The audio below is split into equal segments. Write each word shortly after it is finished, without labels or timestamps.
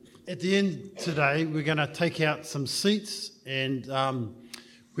At the end today, we're going to take out some seats, and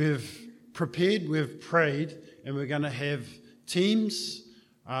we've prepared, we've prayed, and we're going to have teams,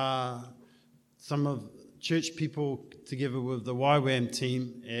 some of church people together with the YWAM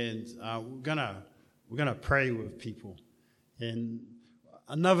team, and we're going to pray with people. And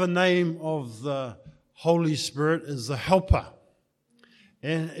another name of the Holy Spirit is the Helper.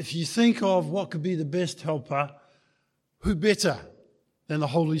 And if you think of what could be the best helper, who better than the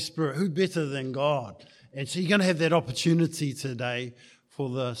Holy Spirit? Who better than God? And so you're going to have that opportunity today for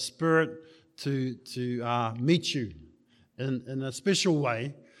the Spirit to meet you in a special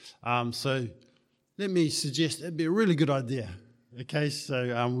way. So let me suggest it'd be a really good idea. Okay, so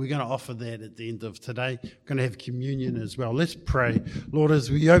we're going to offer that at the end of today. We're going to have communion as well. Let's pray. Lord, as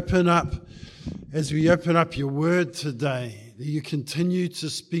we open up your word today, that you continue to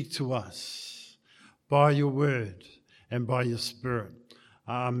speak to us by your word and by your Spirit.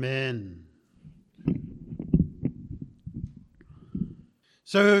 Amen.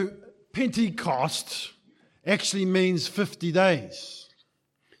 So Pentecost actually means 50 days.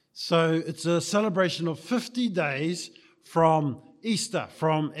 So it's a celebration of 50 days from Easter,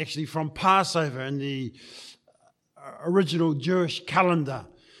 from Passover in the original Jewish calendar.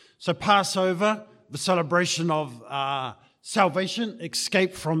 So Passover, the celebration of salvation,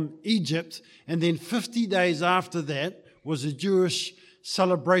 escape from Egypt, and then 50 days after that was a Jewish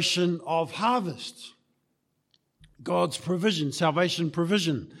celebration of harvest, God's provision, salvation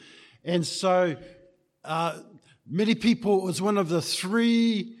provision. And so many people, it was one of the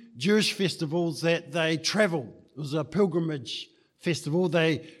 3 Jewish festivals that they traveled. It was a pilgrimage festival.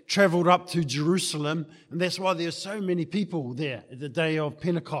 They traveled up to Jerusalem, and that's why there's so many people there at the day of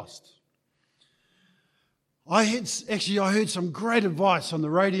Pentecost. I heard some great advice on the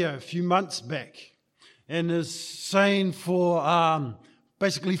radio a few months back, and is saying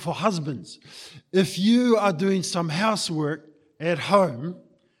basically for husbands, if you are doing some housework at home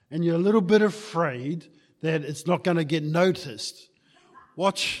and you're a little bit afraid that it's not going to get noticed,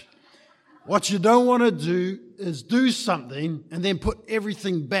 what you don't want to do is do something and then put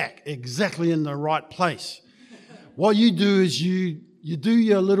everything back exactly in the right place. What you do is you do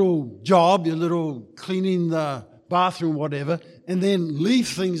your little job, your little cleaning the bathroom, whatever, and then leave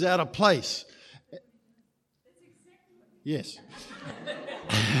things out of place. Yes.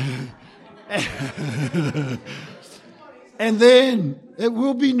 And then it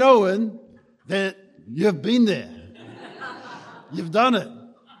will be known that you've been there. You've done it.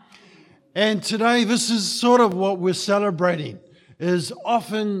 And today, this is sort of what we're celebrating, is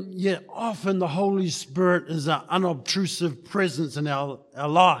often the Holy Spirit is an unobtrusive presence in our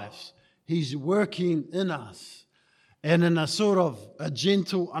lives. He's working in us, and in a sort of a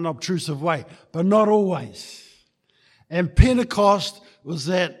gentle, unobtrusive way, but not always. And Pentecost was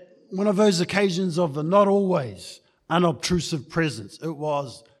that one of those occasions of the not always unobtrusive presence. It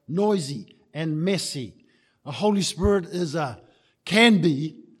was noisy and messy. The Holy Spirit can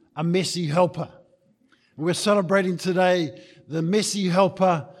be a messy helper. We're celebrating today the messy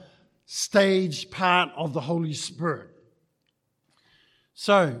helper stage part of the Holy Spirit.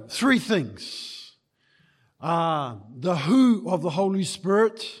 So, 3 things. The who of the Holy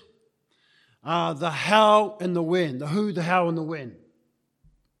Spirit, the how and the when. The who, the how, and the when.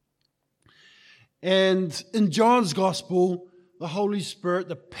 And in John's Gospel, the Holy Spirit,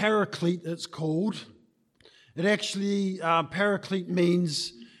 the Paraclete it's called, it actually, Paraclete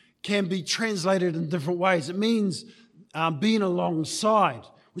can be translated in different ways. It means being alongside,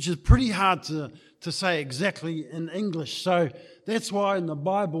 which is pretty hard to say exactly in English. So that's why in the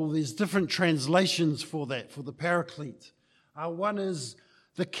Bible there's different translations for that, for the Paraclete. One is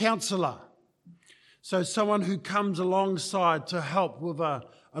the counselor. So someone who comes alongside to help with a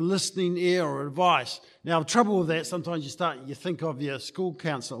listening ear or advice. Now, the trouble with that, sometimes you think of your school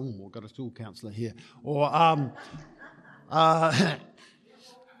counsellor. Oh, I've got a school counsellor here. Or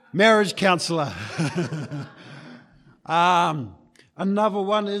marriage counsellor. Another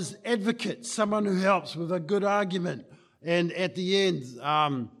one is advocate, someone who helps with a good argument. And at the end,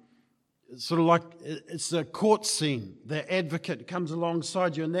 sort of like it's a court scene. The advocate comes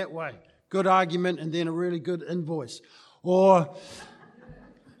alongside you in that way. Good argument and then a really good invoice. Or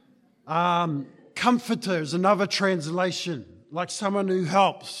comforter is another translation, like someone who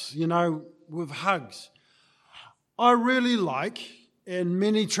helps, with hugs. I really like, in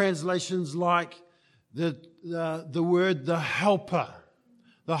many translations, like the word the helper.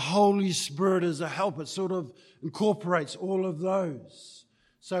 The Holy Spirit is a helper. It sort of incorporates all of those.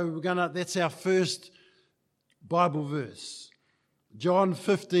 So that's our first Bible verse. John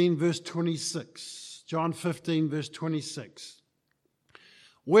 15, verse 26. John 15, verse 26.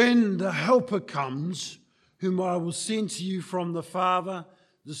 When the Helper comes, whom I will send to you from the Father,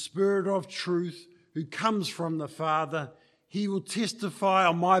 the Spirit of truth, who comes from the Father, he will testify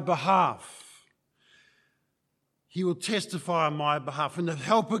on my behalf. He will testify on my behalf. When the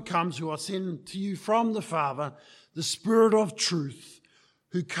Helper comes, who I send to you from the Father, the Spirit of truth,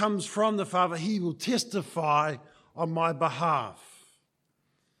 who comes from the Father, he will testify on my behalf.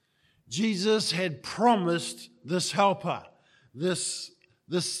 Jesus had promised this Helper, this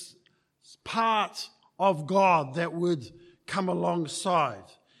part of God that would come alongside.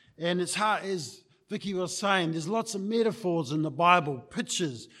 And it's hard, as Vicky was saying, there's lots of metaphors in the Bible,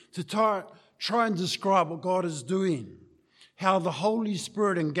 pictures, to try and describe what God is doing, how the Holy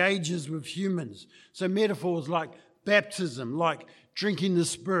Spirit engages with humans. So metaphors like baptism, like drinking the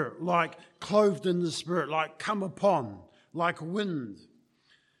Spirit, like clothed in the Spirit, like come upon, like wind.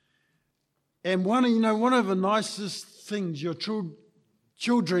 And one of the nicest things your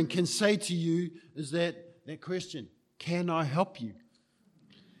children can say to you is that question, can I help you?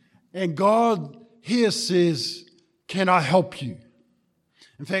 And God here says, can I help you?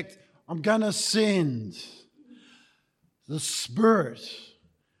 In fact, I'm going to send the Spirit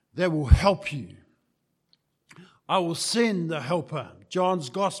that will help you. I will send the Helper. John's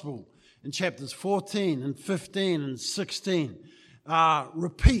Gospel in chapters 14 and 15 and 16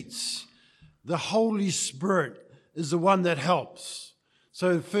 repeats the Holy Spirit is the one that helps.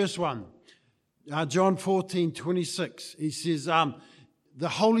 So the first one, John 14:26, he says, the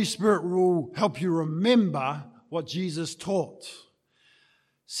Holy Spirit will help you remember what Jesus taught.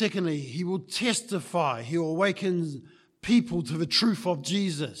 Secondly, he will testify. He will awaken people to the truth of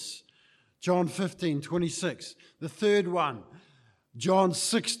Jesus. John 15:26. The third one, John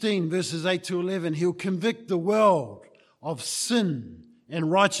 16, verses 8 to 11, he'll convict the world of sin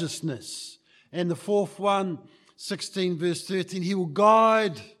and righteousness. And the fourth one, 16 verse 13, he will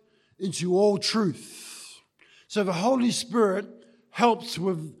guide into all truth. So the Holy Spirit helps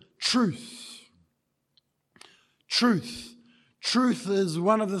with truth. Truth. Truth is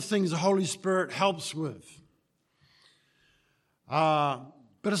one of the things the Holy Spirit helps with. But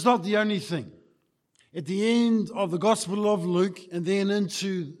it's not the only thing. At the end of the Gospel of Luke and then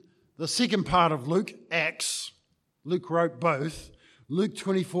into the second part of Luke, Acts, Luke wrote both, Luke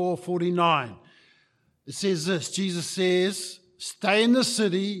 24:49. It says this, Jesus says, stay in the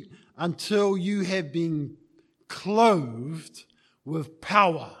city until you have been clothed with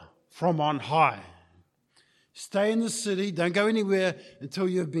power from on high. Stay in the city, don't go anywhere until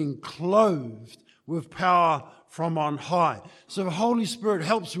you have been clothed with power from on high. So the Holy Spirit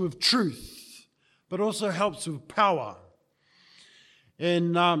helps with truth, but also helps with power.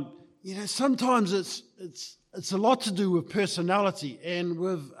 And, sometimes it's a lot to do with personality and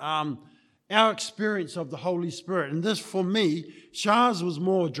with our experience of the Holy Spirit. And this, for me, Shah's was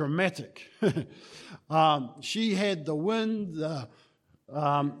more dramatic. She had the wind,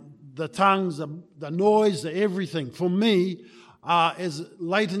 the tongues, the noise, the everything. For me, as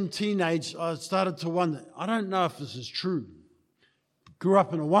late in teenage, I started to wonder, I don't know if this is true. Grew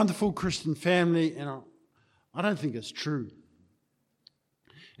up in a wonderful Christian family, and I don't think it's true.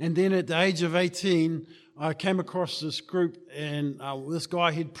 And then at the age of 18, I came across this group, and this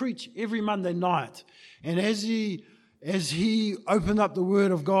guy, he'd preach every Monday night. And as he opened up the Word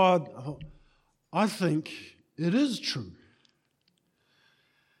of God, I thought, I think it is true.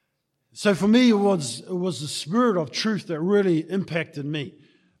 So for me, it was the Spirit of truth that really impacted me.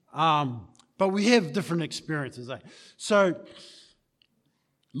 But we have different experiences. So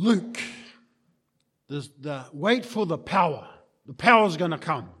Luke, wait for the power. The power is going to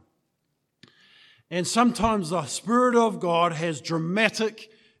come. And sometimes the Spirit of God has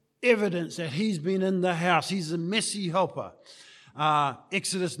dramatic evidence that he's been in the house. He's a messy helper.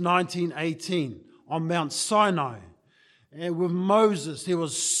 Exodus 19:18 on Mount Sinai. And with Moses, there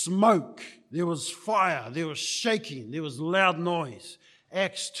was smoke, there was fire, there was shaking, there was loud noise.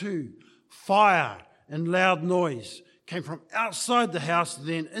 Acts 2, fire and loud noise came from outside the house,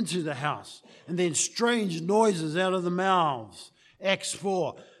 then into the house. And then strange noises out of the mouths. Acts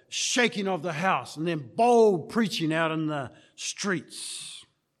 4, shaking of the house. And then bold preaching out in the streets.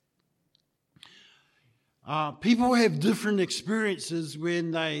 People have different experiences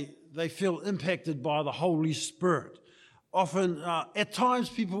when they feel impacted by the Holy Spirit. Often, at times,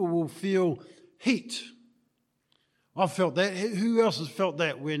 people will feel heat. I've felt that. Who else has felt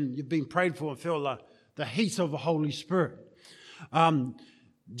that when you've been prayed for and feel the heat of the Holy Spirit?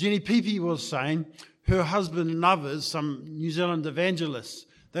 Jenny Pepe was saying her husband and others, some New Zealand evangelists,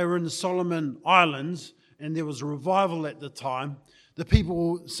 they were in the Solomon Islands and there was a revival at the time. The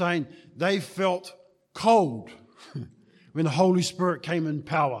people were saying they felt cold when the Holy Spirit came in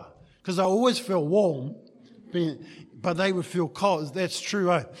power. Because they always feel warm, but they would feel cold. That's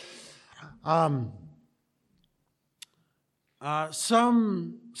true.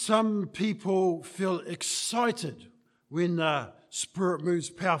 Some people feel excited when the Spirit moves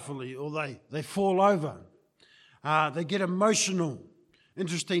powerfully, or they fall over. They get emotional.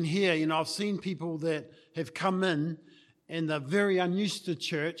 Interesting here, I've seen people that have come in and they're very unused to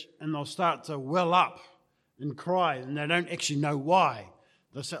church, and they'll start to well up and cry, and they don't actually know why.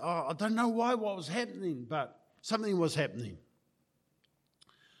 They'll say, I don't know what was happening, but something was happening.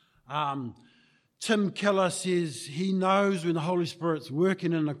 Tim Keller says he knows when the Holy Spirit's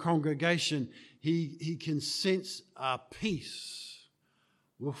working in a congregation, he can sense a peace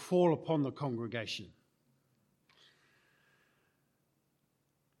will fall upon the congregation.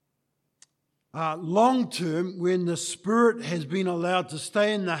 Long term, when the Spirit has been allowed to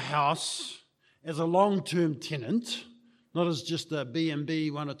stay in the house as a long-term tenant, not as just a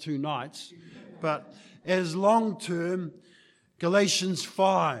B&B 1 or 2 nights, but as long-term, Galatians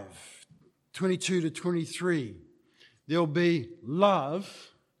 5:22 to 23, there'll be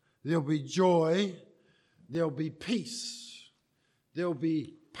love, there'll be joy, there'll be peace, there'll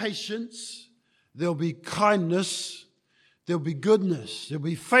be patience, there'll be kindness, there'll be goodness, there'll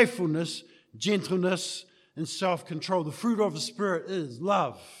be faithfulness, gentleness, and self-control. The fruit of the Spirit is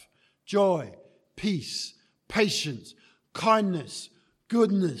love, joy, peace, patience, kindness,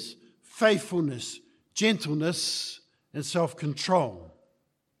 goodness, faithfulness, gentleness, and self-control.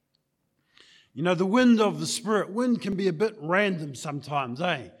 The wind of the Spirit, wind can be a bit random sometimes,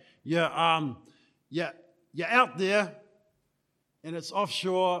 eh? You're out there, and it's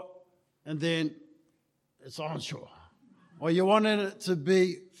offshore, and then it's onshore. Or you wanted it to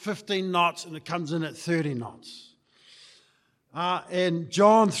be 15 knots, and it comes in at 30 knots. And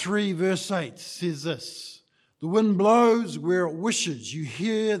John 3, verse 8 says this: the wind blows where it wishes. You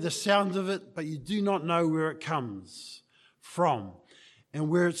hear the sound of it, but you do not know where it comes from and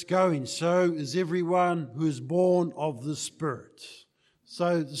where it's going. So is everyone who is born of the Spirit.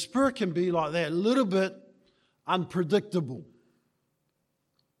 So the Spirit can be like that, a little bit unpredictable.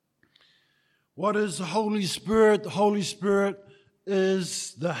 What is the Holy Spirit? The Holy Spirit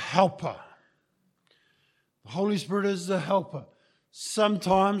is the helper. The Holy Spirit is the helper.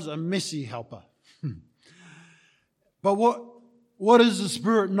 Sometimes a messy helper. But what is the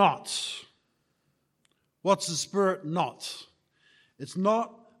Spirit not? What's the Spirit not? It's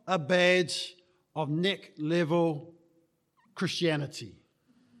not a badge of neck-level Christianity.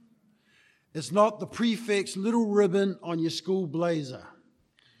 It's not the prefect's little ribbon on your school blazer,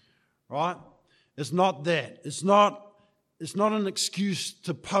 right? It's not that. It's not an excuse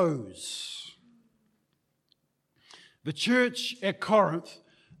to pose. The church at Corinth,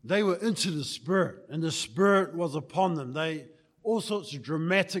 they were into the Spirit, and the Spirit was upon them. All sorts of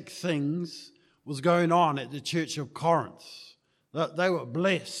dramatic things was going on at the church of Corinth. They were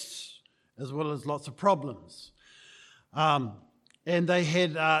blessed, as well as lots of problems. And they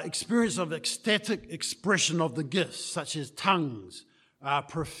had experience of ecstatic expression of the gifts, such as tongues,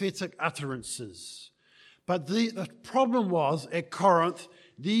 prophetic utterances. But the problem was, at Corinth,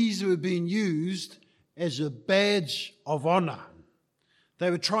 these were being used as a badge of honor. They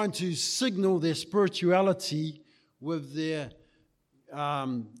were trying to signal their spirituality with their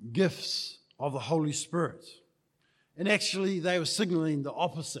gifts of the Holy Spirit. And actually, they were signaling the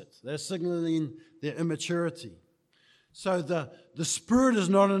opposite. They're signaling their immaturity. So the Spirit is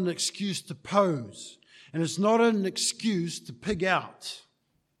not an excuse to pose, and it's not an excuse to pig out.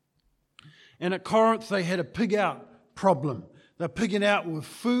 And at Corinth, they had a pig out problem. They're pigging out with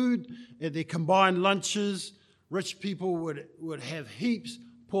food at their combined lunches. Rich people would have heaps,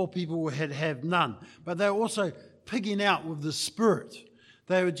 poor people would have none. But they were also pigging out with the Spirit.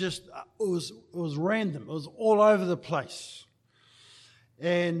 They were just, it was random. It was all over the place.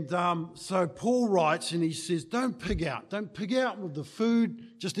 And so Paul writes, and he says, don't pig out. Don't pig out with the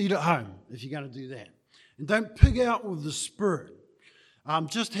food. Just eat at home if you're going to do that. And don't pig out with the Spirit.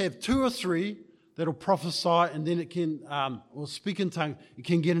 Just have 2 or 3 that'll prophesy, and then it can, or speak in tongues, it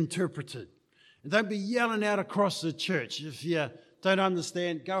can get interpreted. And don't be yelling out across the church. If you don't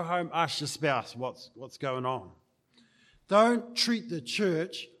understand, go home, ask your spouse what's going on. Don't treat the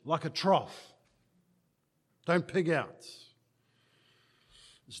church like a trough. Don't pig out.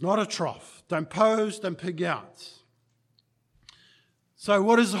 It's not a trough. Don't pose, don't pig out. So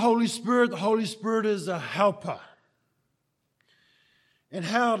what is the Holy Spirit? The Holy Spirit is a helper. And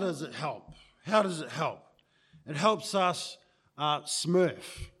how does it help? How does it help? It helps us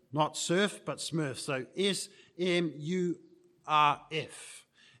smurf. Not surf, but smurf. So S-M-U-R-F.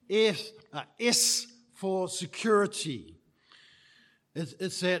 S for security.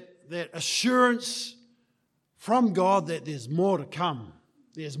 It's that assurance from God that there's more to come.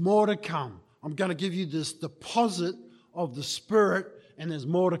 There's more to come. I'm going to give you this deposit of the Spirit, and there's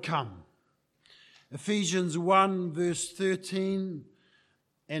more to come. Ephesians 1, verse 13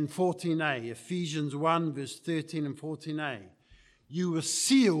 and 14a. Ephesians 1, verse 13 and 14a. You were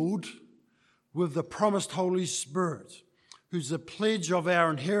sealed with the promised Holy Spirit, who's the pledge of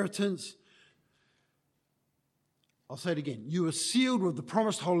our inheritance. I'll say it again. You are sealed with the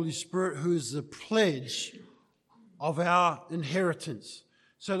promised Holy Spirit, who is the pledge of our inheritance.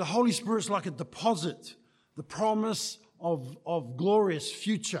 So the Holy Spirit's like a deposit, the promise of glorious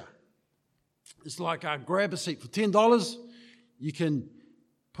future. It's like grab a seat for $10. You can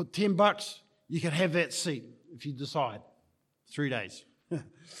put $10. You can have that seat if you decide. 3 days.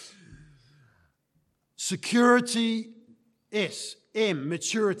 Security,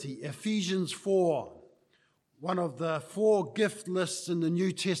 maturity. Ephesians 4. One of the 4 gift lists in the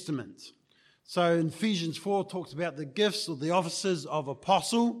New Testament. So in Ephesians 4 talks about the gifts or the offices of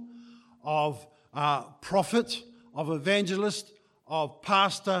apostle, of prophet, of evangelist, of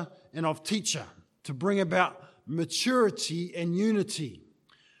pastor, and of teacher to bring about maturity and unity.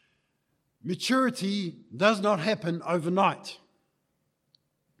 Maturity does not happen overnight.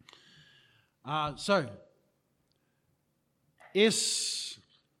 S,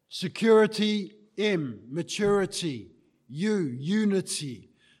 security. M, maturity. U, unity.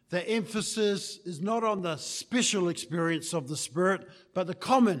 The emphasis is not on the special experience of the Spirit, but the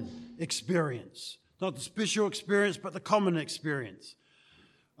common experience. Not the special experience, but the common experience.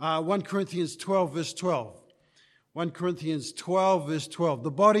 1 Corinthians 12, verse 12. 1 Corinthians 12, verse 12.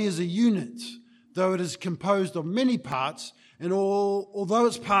 The body is a unit, though it is composed of many parts, and although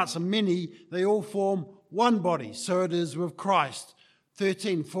its parts are many, they all form one body. So it is with Christ.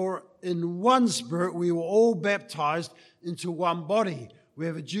 13. For in one Spirit we were all baptized into one body,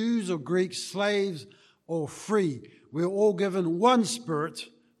 whether Jews or Greeks, slaves or free. We were all given one Spirit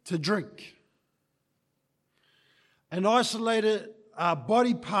to drink. An isolated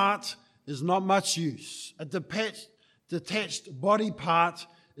body part is not much use. A detached body part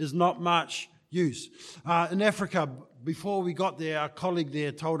is not much use. In Africa, before we got there, our colleague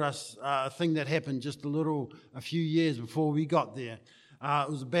there told us a thing that happened just a few years before we got there. It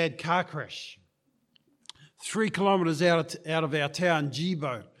was a bad car crash. 3 kilometres out of our town,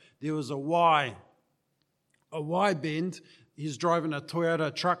 Jibo, there was a Y bend. He's driving a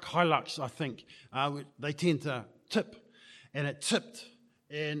Toyota truck, Hilux, I think. They tend to tip. And it tipped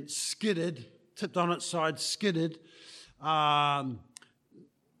and skidded, tipped on its side, skidded. They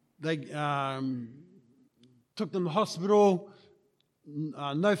took them to the hospital.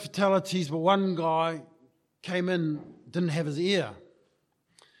 No fatalities, but one guy came in, didn't have his ear.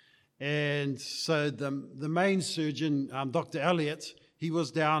 And so the main surgeon, Dr. Elliott, he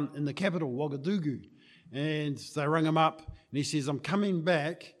was down in the capital, Ouagadougou. And they rang him up, and he says, I'm coming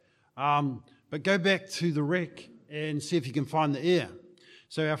back, but go back to the wreck and see if you can find the ear.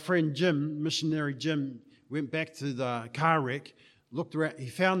 So our friend Jim, missionary Jim, went back to the car wreck, looked around, he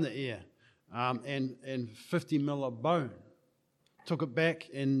found the ear, and 50 mil of bone. Took it back,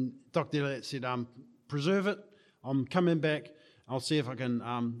 and Dr. Elliott said, preserve it, I'm coming back, I'll see if I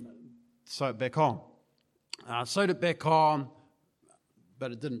can sew it back on. Sewed it back on,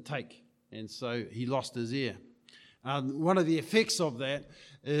 but it didn't take, and so he lost his ear. One of the effects of that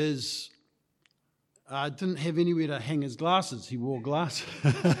is didn't have anywhere to hang his glasses. He wore glasses.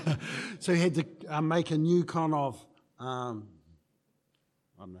 So he had to make a new kind of,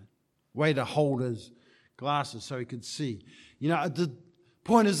 way to hold his glasses so he could see. The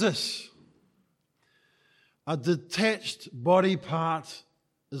point is this. A detached body part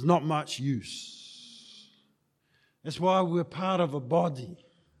is not much use. That's why we're part of a body,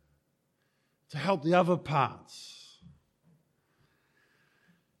 to help the other parts.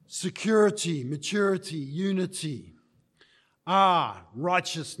 Security, maturity, unity. R,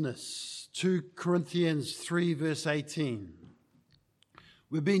 righteousness. 2 Corinthians 3, verse 18.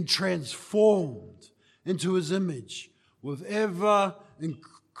 We're being transformed into His image with ever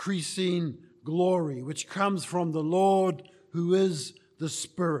increasing glory, which comes from the Lord who is the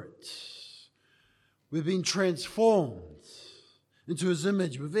Spirit. We've been transformed into His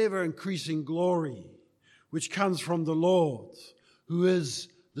image with ever increasing glory, which comes from the Lord who is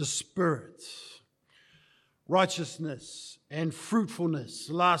the Spirit. Righteousness and fruitfulness.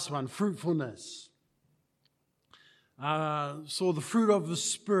 The last one, fruitfulness. So the fruit of the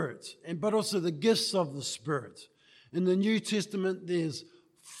Spirit, but also the gifts of the Spirit. In the New Testament, there's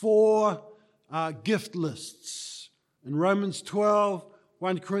 4 gift lists. In Romans 12,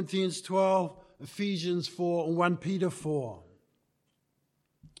 1 Corinthians 12, Ephesians 4, and 1 Peter 4.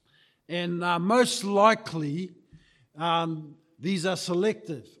 And most likely, these are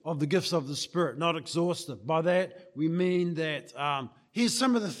selective of the gifts of the Spirit, not exhaustive. By that, we mean that here's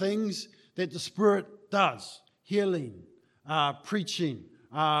some of the things that the Spirit does: healing, preaching,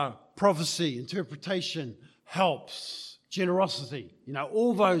 prophecy, interpretation, helps, generosity.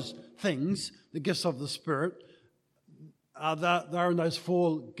 All those things, the gifts of the Spirit, they're in those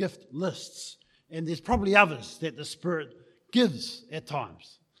 4 gift lists. And there's probably others that the Spirit gives at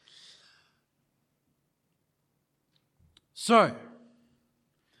times. So,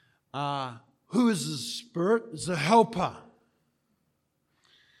 who is the Spirit? It's a helper.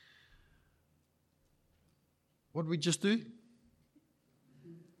 What did we just do?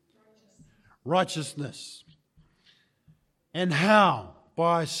 Righteousness. And how?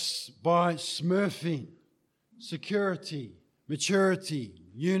 By smurfing, security, maturity,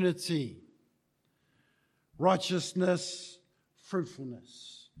 unity, righteousness,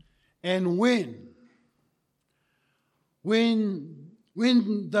 fruitfulness. And when?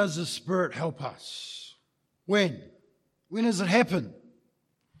 When does the Spirit help us? When? When does it happen?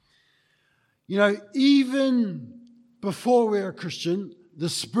 Even before we're a Christian, the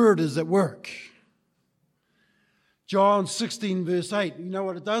Spirit is at work. John 16 verse 8, you know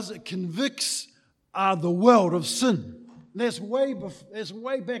what it does? It convicts the world of sin. That's way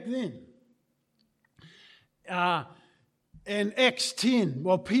back then. In Acts 10,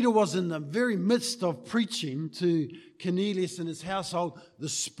 while Peter was in the very midst of preaching to Cornelius and his household, the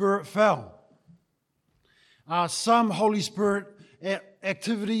Spirit fell. Some Holy Spirit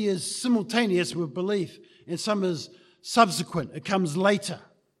activity is simultaneous with belief, and some is subsequent. It comes later.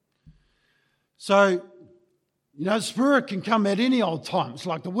 So, the Spirit can come at any old time. It's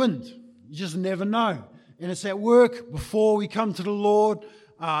like the wind. You just never know. And it's at work before we come to the Lord.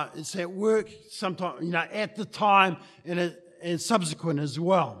 It's at work sometime, at the time, and subsequent as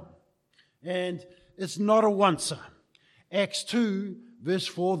well. And it's not a oncer. Acts 2, verse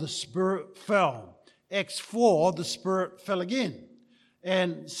 4, the Spirit fell. Acts 4, the Spirit fell again.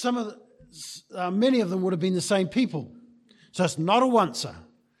 And many of them would have been the same people. So it's not a oncer.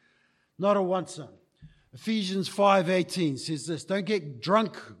 Not a oncer. Ephesians 5:18 says this: don't get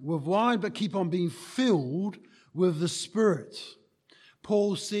drunk with wine, but keep on being filled with the Spirit.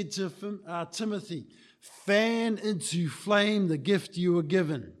 Paul said to Timothy, fan into flame the gift you were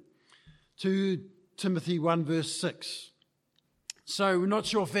given. 2 Timothy 1 verse 6. So we're not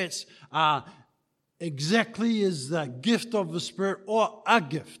sure if that's exactly is the gift of the Spirit or a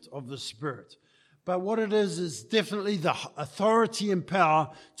gift of the Spirit. But what it is definitely the authority and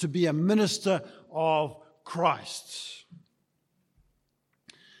power to be a minister of Christ.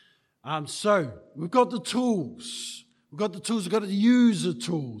 So we've got the tools. We've got to use the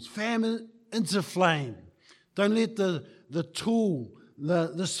tools. Fan it into flame. Don't let the tool,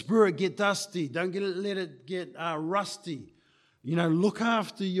 the Spirit get dusty. Don't let it get rusty. Look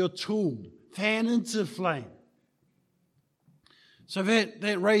after your tool. Fan into flame. So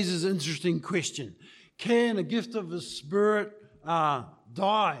that raises an interesting question. Can a gift of the Spirit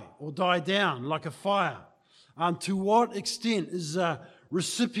die or die down like a fire? To what extent is the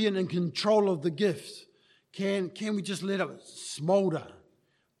recipient in control of the gift? Can we just let it smolder?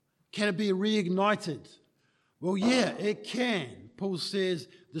 Can it be reignited? Well, yeah, it can. Paul says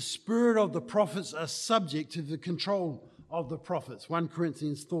the spirit of the prophets are subject to the control of the prophets. 1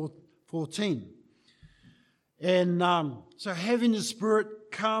 Corinthians 14. And so having the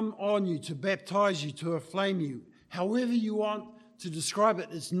Spirit come on you to baptize you, to aflame you, however you want to describe it,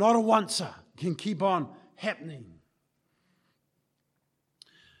 it's not a oncer. It can keep on happening.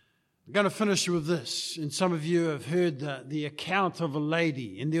 I'm going to finish with this. And some of you have heard the account of a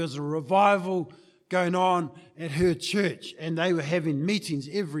lady, and there was a revival going on at her church, and they were having meetings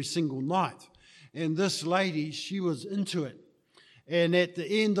every single night. And this lady, she was into it. And at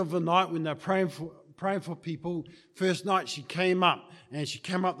the end of the night, when they're praying for people, first night she came up, and she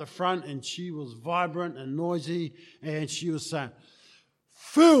came up the front, and she was vibrant and noisy, and she was saying,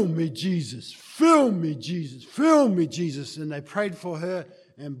 "Fill me, Jesus, fill me, Jesus, fill me, Jesus." And they prayed for her,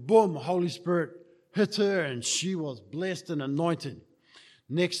 and boom, the Holy Spirit hit her, and she was blessed and anointed.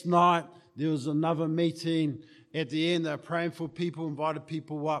 Next night, there was another meeting. At the end, they were praying for people, invited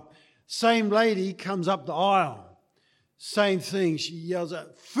people up. Same lady comes up the aisle. Same thing. She yells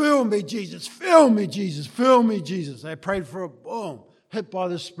out, "Fill me, Jesus, fill me, Jesus, fill me, Jesus." They prayed for her, boom, hit by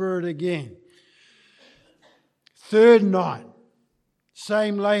the Spirit again. Third night,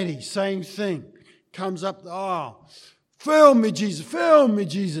 same lady, same thing, comes up the aisle. "Fill me, Jesus, fill me,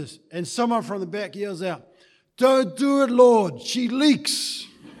 Jesus." And someone from the back yells out, "Don't do it, Lord, she leaks."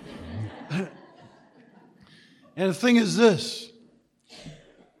 And the thing is this,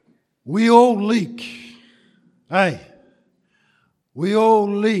 We all leak. Hey, we all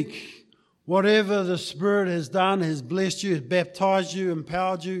leak. Whatever the Spirit has done, has blessed you, has baptized you,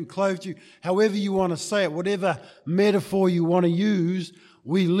 empowered you, clothed you, however you want to say it, whatever metaphor you want to use,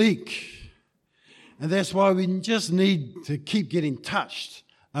 we leak. And that's why we just need to keep getting touched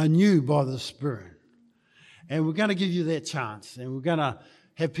anew by the Spirit. And we're going to give you that chance. And we're going to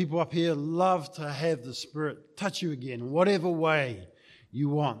have people up here love to have the Spirit touch you again, whatever way you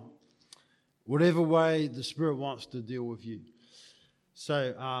want, whatever way the Spirit wants to deal with you.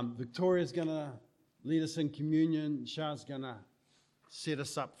 So Victoria's going to lead us in communion. Shah's going to set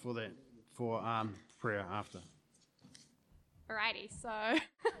us up for that, for prayer after. Alrighty, so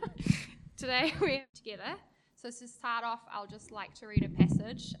today we're together. So to start off, I'll just like to read a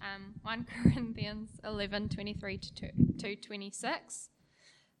passage, 1 Corinthians 11:23 to 26.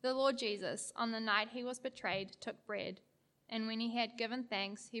 The Lord Jesus, on the night he was betrayed, took bread, and when he had given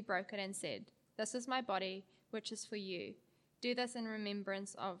thanks, he broke it and said, "This is my body, which is for you. Do this in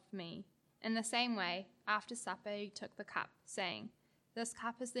remembrance of me." In the same way, after supper, he took the cup, saying, "This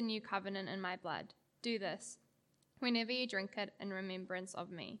cup is the new covenant in my blood. Do this whenever you drink it in remembrance of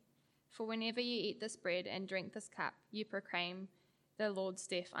me. For whenever you eat this bread and drink this cup, you proclaim the Lord's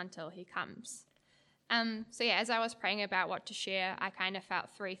death until he comes." As I was praying about what to share, I kind of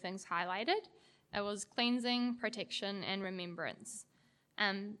felt three things highlighted. It was cleansing, protection, and remembrance.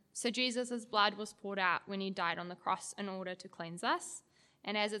 So Jesus' blood was poured out when he died on the cross in order to cleanse us.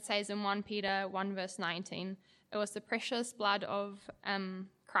 And as it says in 1 Peter 1 verse 19, it was the precious blood of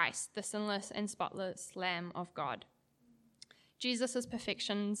Christ, the sinless and spotless Lamb of God. Jesus'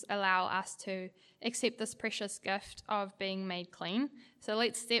 perfections allow us to accept this precious gift of being made clean. So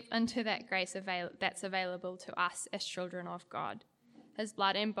let's step into that grace that's available to us as children of God. His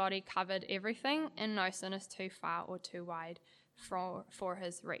blood and body covered everything, and no sin is too far or too wide for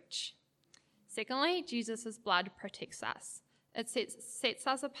his reach. Secondly, Jesus' blood protects us. It sets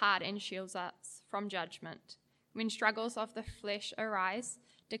us apart and shields us from judgment. When struggles of the flesh arise,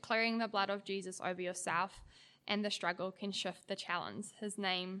 declaring the blood of Jesus over yourself, and the struggle can shift the challenge. His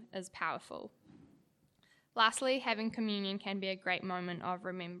name is powerful. Lastly, having communion can be a great moment of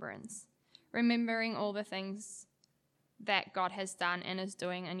remembrance. Remembering all the things that God has done and is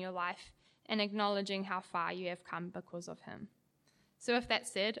doing in your life, and acknowledging how far you have come because of him. So with that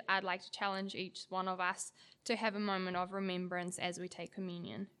said, I'd like to challenge each one of us to have a moment of remembrance as we take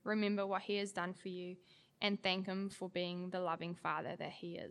communion. Remember what he has done for you and thank him for being the loving Father that he is.